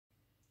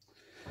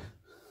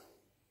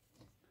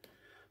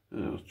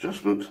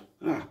Adjustment.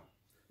 Ah,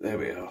 there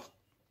we are.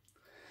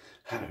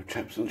 Hello,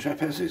 chaps and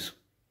chapesses.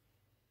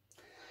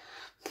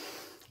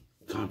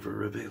 Time for a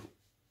reveal.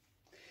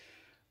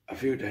 A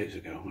few days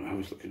ago, I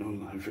was looking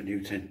online for a new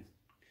tent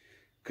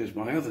because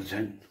my other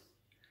tent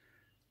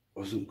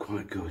wasn't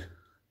quite good.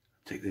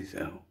 Take this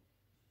out.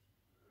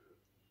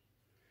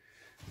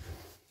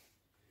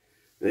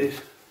 This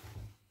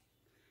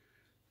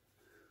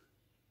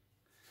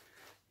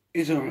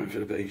is alright for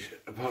the beach.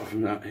 Apart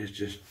from that, it's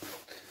just,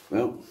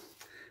 well,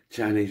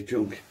 Chinese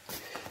junk.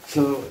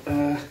 So,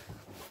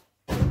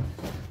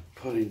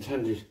 pun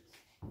intended,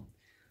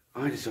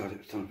 I decided it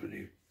was time for a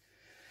new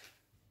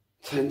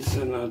tent,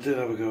 and I did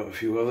have a go at a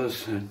few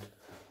others and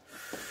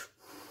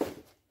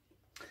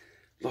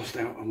lost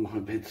out on my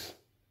bids.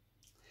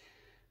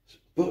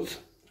 But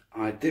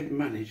I did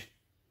manage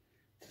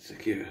to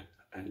secure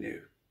a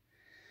new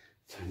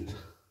tent.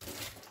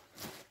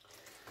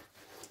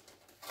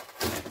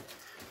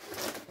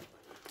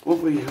 What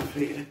we have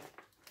here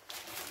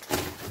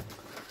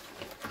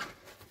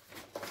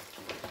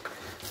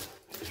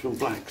is from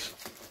Black's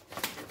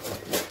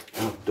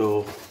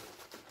Outdoor,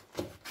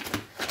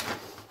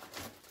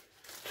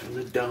 from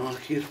the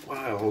darkest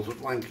wilds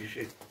of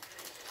Lancashire,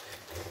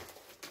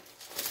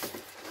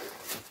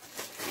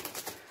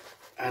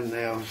 and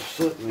they are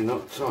certainly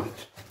not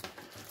tight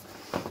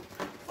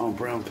on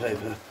brown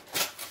paper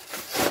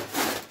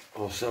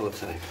or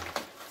sellotape.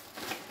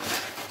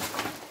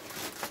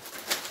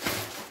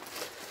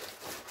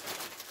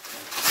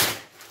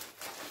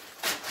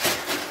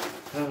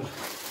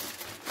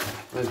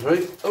 There's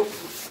right. Oh,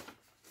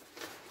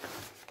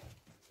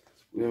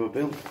 we have a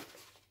bill.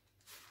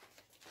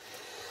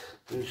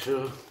 And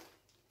so,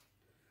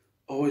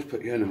 always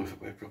put your knife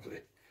away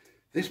properly.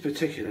 This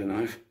particular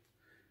knife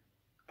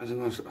has a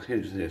nice little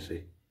hinge there,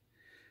 see,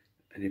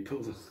 and you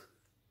pull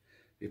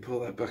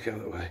that back out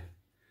of the way.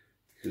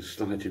 You can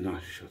slide your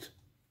knife shut.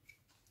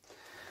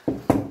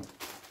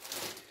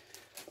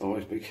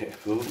 Always be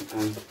careful,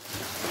 and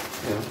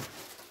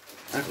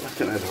act like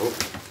an adult,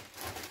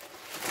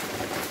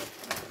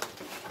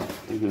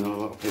 even though a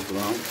lot of people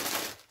aren't.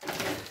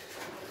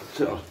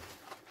 So,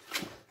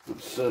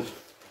 let's,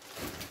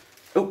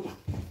 oh,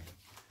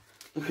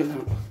 look at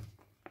that.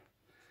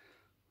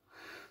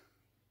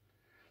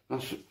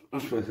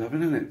 That's worth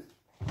having, isn't it?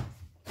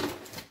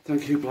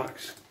 Thank you,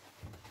 Blacks.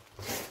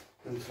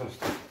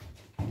 Fantastic.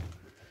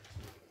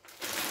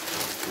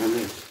 And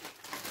this.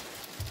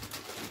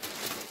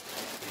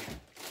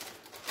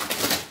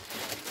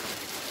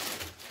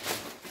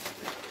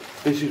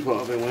 This is what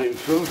I've been waiting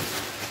for.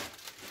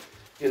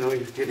 You know,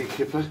 you giddy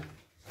kipper.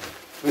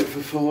 Wait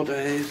for 4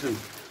 days and,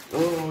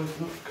 oh, it's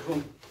not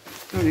come.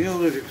 No, you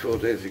ordered it 4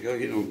 days ago,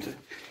 you don't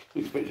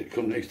expect it to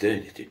come next day,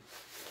 did you?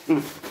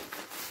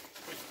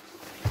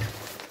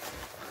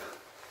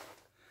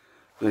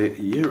 The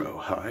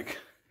Eurohike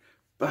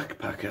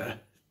Backpacker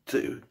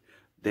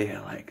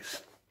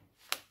DLX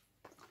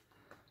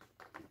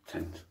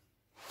tent.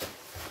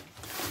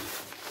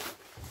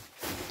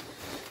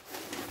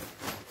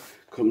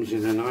 Comes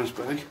in a nice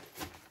bag.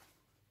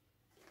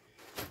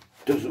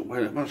 Doesn't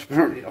weigh that much,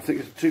 apparently. I think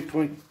it's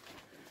 2.3,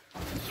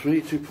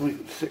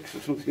 2.6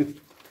 or something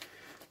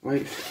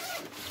weight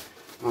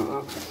like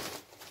that.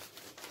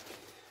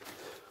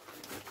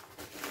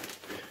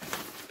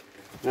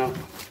 Now,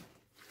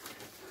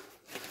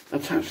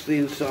 attached to the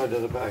inside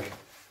of the bag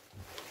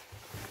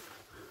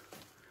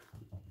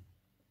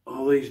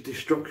are these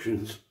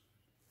destructions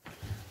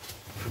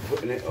for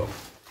putting it up.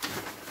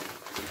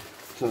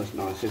 So that's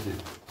nice, isn't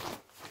it?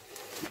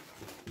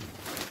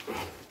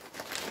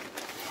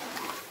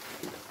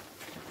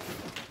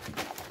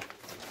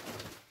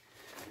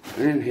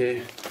 And in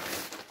here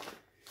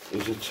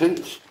is a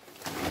tent,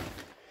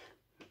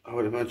 I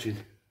would imagine,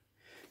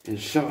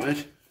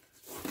 inside.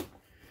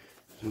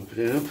 Open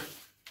it up.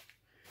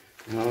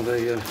 Now there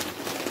we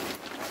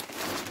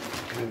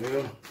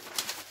go.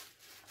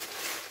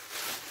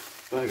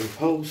 Bag of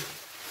poles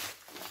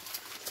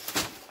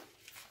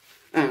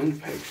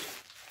and pegs.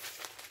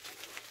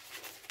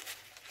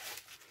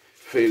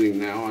 Feeling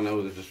now, I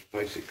know they're just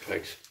basic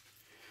pegs,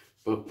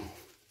 but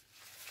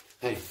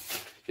hey,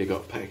 you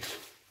got pegs.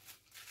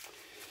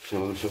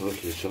 So let's have a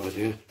look inside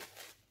here.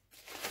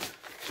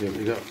 See what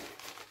we got.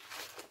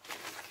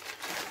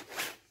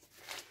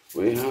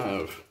 We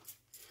have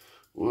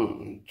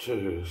 1,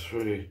 2,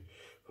 3,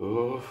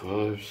 4,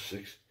 5,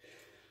 6,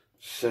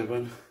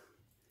 7,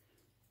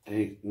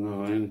 8,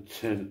 9,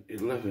 10,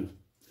 11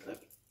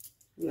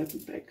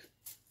 pegs.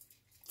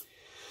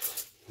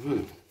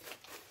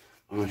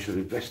 I shall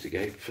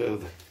investigate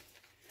further.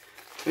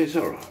 It's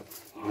alright.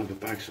 I have a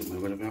bag somewhere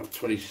with about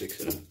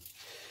 26 of them.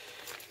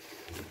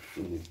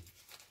 From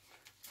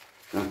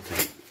that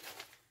tape.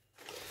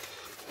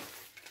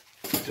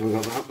 So we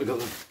got that, we got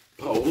the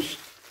poles.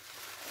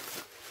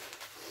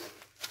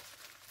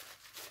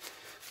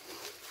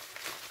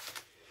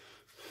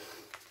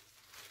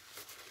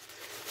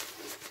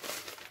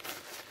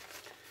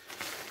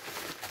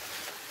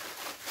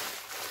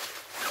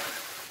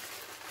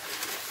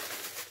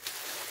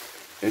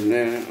 in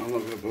there. I'm not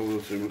going to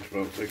bother too much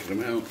about taking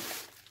them out,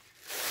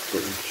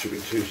 but there should be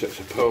 2 sets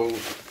of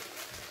poles,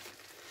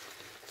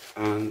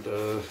 and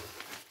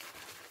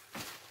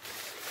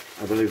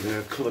I believe they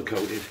are colour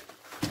coded.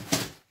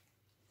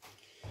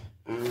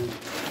 And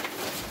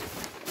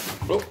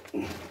oh,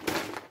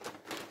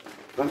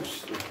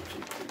 that's the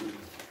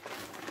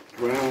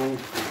ground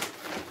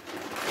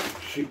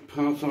sheet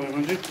part, I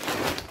imagine,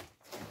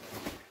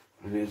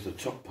 and here's the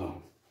top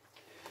part.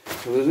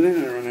 So there's an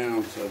inner and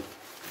outer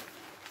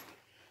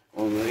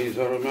on these,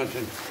 I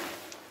imagine.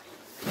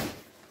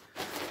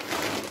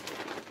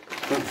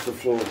 That's the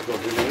floor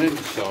covering, and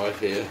inside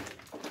here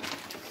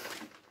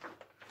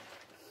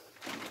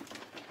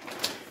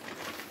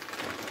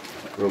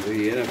will be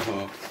the inner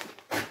part.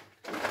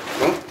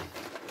 Well,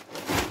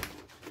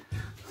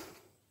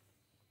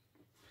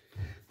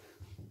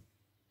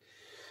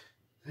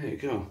 there you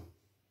go.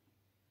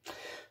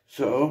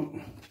 So,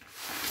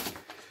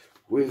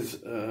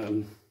 with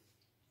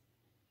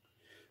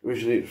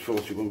originally it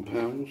was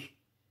 £41,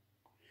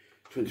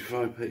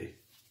 25p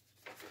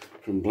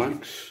from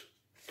Blacks.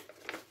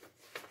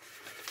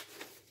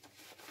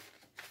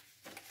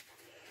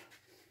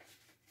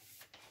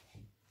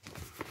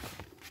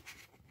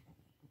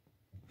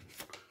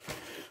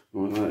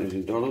 What that is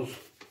in dollars.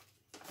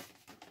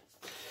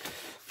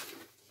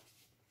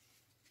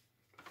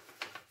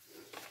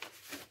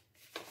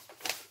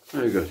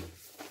 Very good.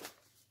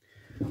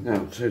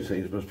 Now, 2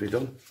 things must be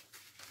done.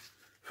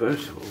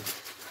 First of all,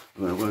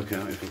 I'm going to work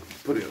out if I can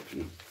put it up in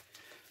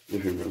the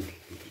living room,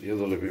 the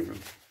other living room,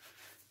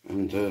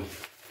 and so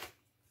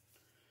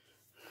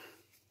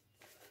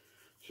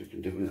you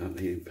can do it without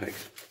needing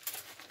pegs.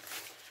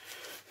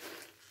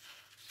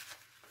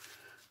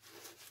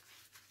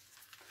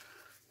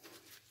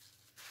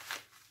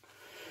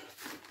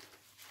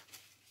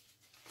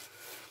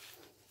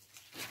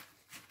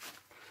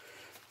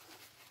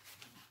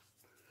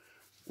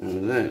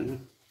 And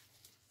then,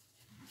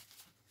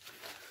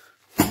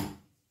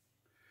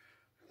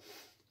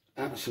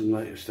 at some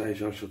later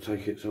stage, I shall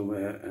take it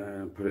somewhere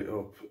and put it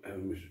up,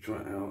 and we should try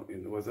it out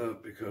in the weather,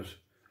 because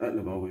at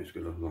the moment it's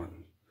going to like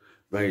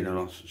rain a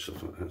lot and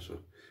stuff like that, so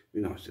it'd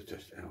be nice to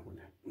test it out,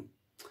 wouldn't it?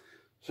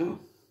 So,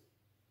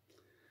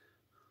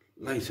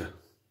 later.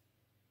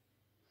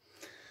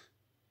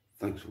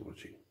 Thanks for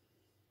watching.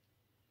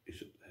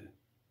 It's up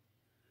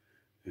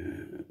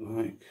there.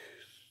 Like,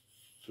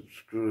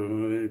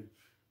 subscribe,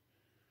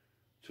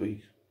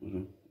 tweet,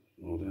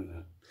 all down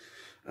there.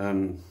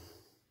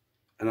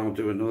 And I'll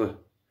do another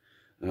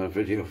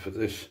video for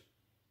this,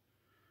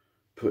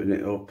 putting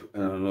it up,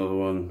 and another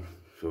one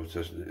for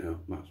testing it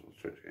out. Might as well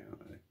stretch it out,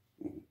 I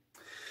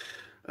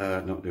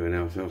think. Not doing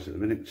anything else at the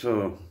minute,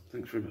 so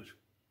thanks very much.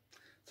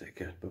 Take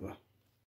care, bye bye.